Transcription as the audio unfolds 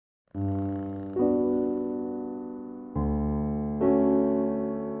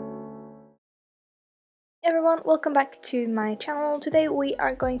everyone, welcome back to my channel. Today we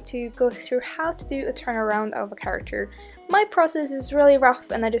are going to go through how to do a turnaround of a character. My process is really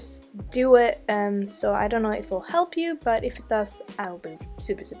rough and I just do it, so I don't know if it will help you, but if it does, I'll be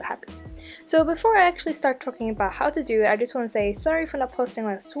super happy. So before I actually start talking about how to do it, I just want to say sorry for not posting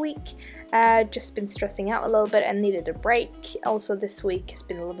last week. Just been stressing out a little bit and needed a break. Also this week has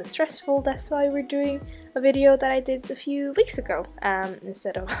been a little bit stressful, that's why we're doing a video that I did a few weeks ago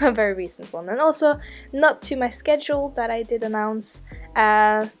instead of a very recent one. And also not to my schedule that I did announce,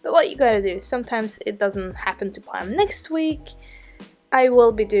 but what you gotta do, sometimes it doesn't happen to plan. Next week I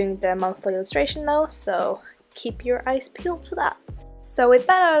will be doing the monthly illustration though, so keep your eyes peeled for that. So with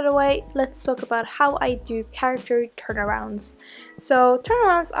that out of the way, let's talk about how I do character turnarounds. So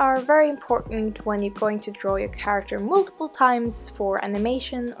turnarounds are very important when you're going to draw your character multiple times for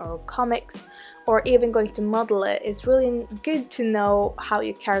animation or comics, or even going to model it. It's really good to know how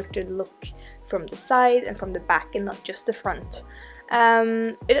your character look from the side and from the back and not just the front.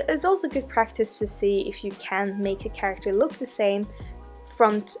 It is also good practice to see if you can make a character look the same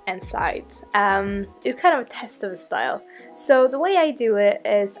front and side. It's kind of a test of a style. So the way I do it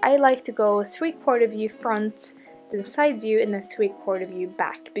is I like to go 3/4 view front, then side view, and then 3/4 view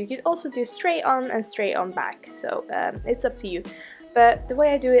back. But you could also do straight on and straight on back, so it's up to you. But the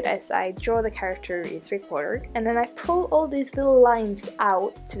way I do it is I draw the character in 3/4 and then I pull all these little lines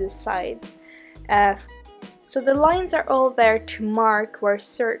out to the sides. So the lines are all there to mark where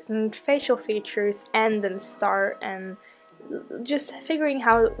certain facial features end and start, and just figuring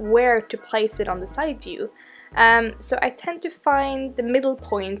out where to place it on the side view. So I tend to find the middle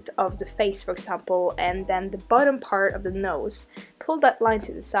point of the face, for example, and then the bottom part of the nose, pull that line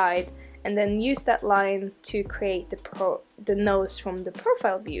to the side, and then use that line to create the nose from the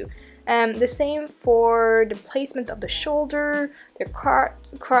profile view. The same for the placement of the shoulder, the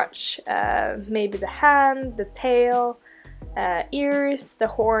crotch, maybe the hand, the tail, ears, the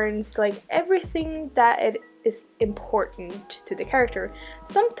horns, like everything that it is important to the character.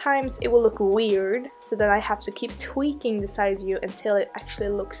 Sometimes it will look weird, so then I have to keep tweaking the side view until it actually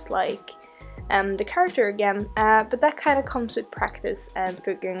looks like the character again, but that kind of comes with practice and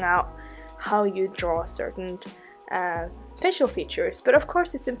figuring out how you draw certain facial features. But of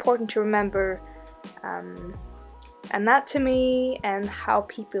course it's important to remember anatomy and how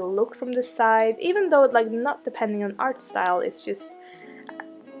people look from the side, even though like not depending on art style, it's just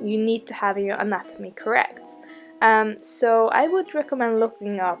you need to have your anatomy correct. So I would recommend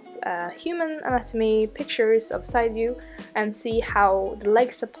looking up human anatomy pictures of side view and see how the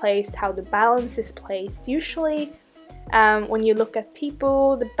legs are placed, how the balance is placed. Usually when you look at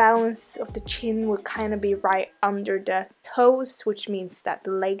people, the balance of the chin will kind of be right under the toes, which means that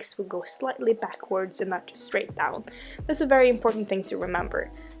the legs will go slightly backwards and not just straight down. That's a very important thing to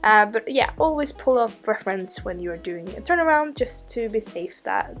remember. But yeah, always pull up reference when you are doing a turnaround, just to be safe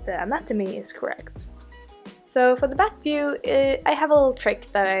that the anatomy is correct. So for the back view, I have a little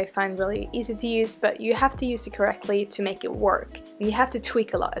trick that I find really easy to use, but you have to use it correctly to make it work, and you have to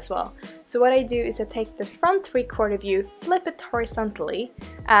tweak a lot as well. So what I do is I take the front 3/4 view, flip it horizontally.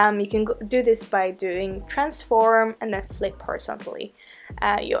 You can do this by doing transform and then flip horizontally.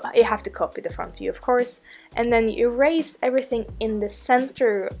 You have to copy the front view, of course, and then you erase everything in the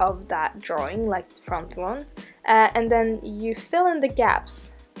center of that drawing, like the front one, and then you fill in the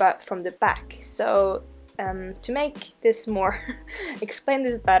gaps, but from the back. So to make this more, explain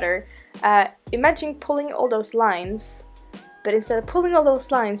this better, imagine pulling all those lines, but instead of pulling all those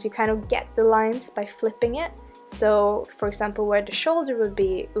lines, you kind of get the lines by flipping it. So for example, where the shoulder would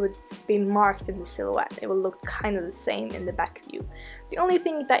be, it would be marked in the silhouette. It will look kind of the same in the back view. The only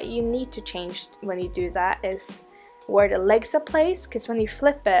thing that you need to change when you do that is where the legs are placed, because when you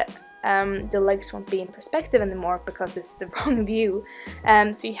flip it, the legs won't be in perspective anymore because it's the wrong view.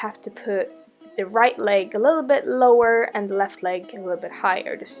 So you have to put the right leg a little bit lower and the left leg a little bit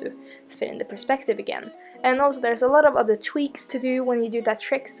higher, just to fit in the perspective again. And also there's a lot of other tweaks to do when you do that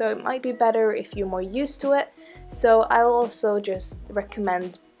trick, so it might be better if you're more used to it. So I will also just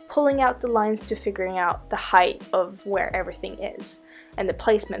recommend pulling out the lines to figuring out the height of where everything is and the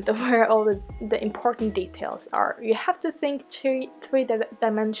placement of where all the important details are. You have to think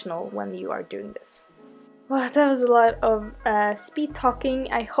three-dimensional when you are doing this. Well, that was a lot of speed talking.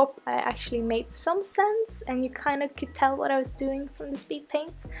 I hope I actually made some sense and you kind of could tell what I was doing from the speed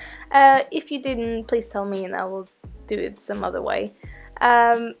paint. If you didn't, please tell me and I will do it some other way.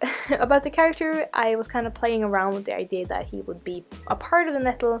 About the character, I was kind of playing around with the idea that he would be a part of the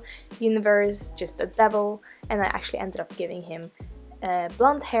Nettle universe, just a devil, and I actually ended up giving him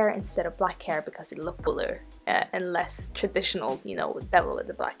blonde hair instead of black hair because it looked cooler and less traditional, you know, devil with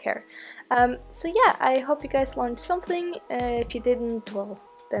the black hair. So yeah, I hope you guys learned something. If you didn't, well,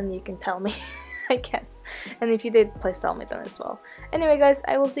 then you can tell me, I guess. And if you did, please tell me then as well. Anyway guys,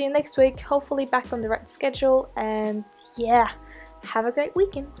 I will see you next week, hopefully back on the right schedule, and yeah, have a great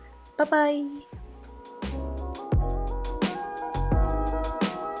weekend. Bye bye!